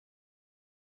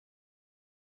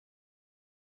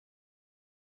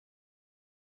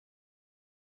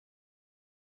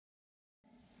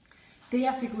Det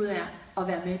jeg fik ud af at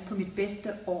være med på mit bedste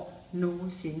år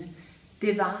nogensinde,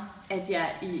 det var, at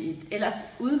jeg i et ellers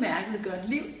udmærket godt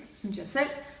liv, synes jeg selv,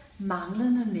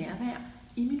 manglede noget nærvær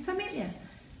i min familie.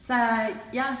 Så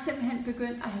jeg har simpelthen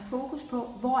begyndt at have fokus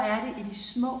på, hvor er det i de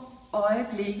små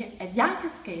øjeblikke, at jeg kan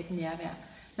skabe nærvær,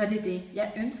 når det er det,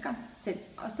 jeg ønsker selv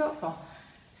at stå for.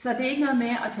 Så det er ikke noget med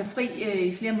at tage fri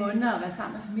i flere måneder og være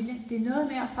sammen med familien. Det er noget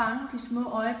med at fange de små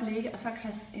øjeblikke, og så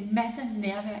kaste en masse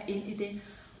nærvær ind i det.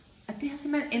 Og det har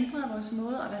simpelthen ændret vores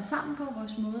måde at være sammen på,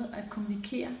 vores måde at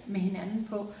kommunikere med hinanden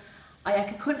på. Og jeg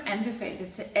kan kun anbefale det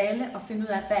til alle at finde ud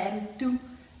af, hvad er det du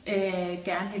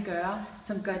gerne vil gøre,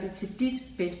 som gør det til dit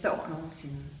bedste år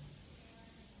nogensinde.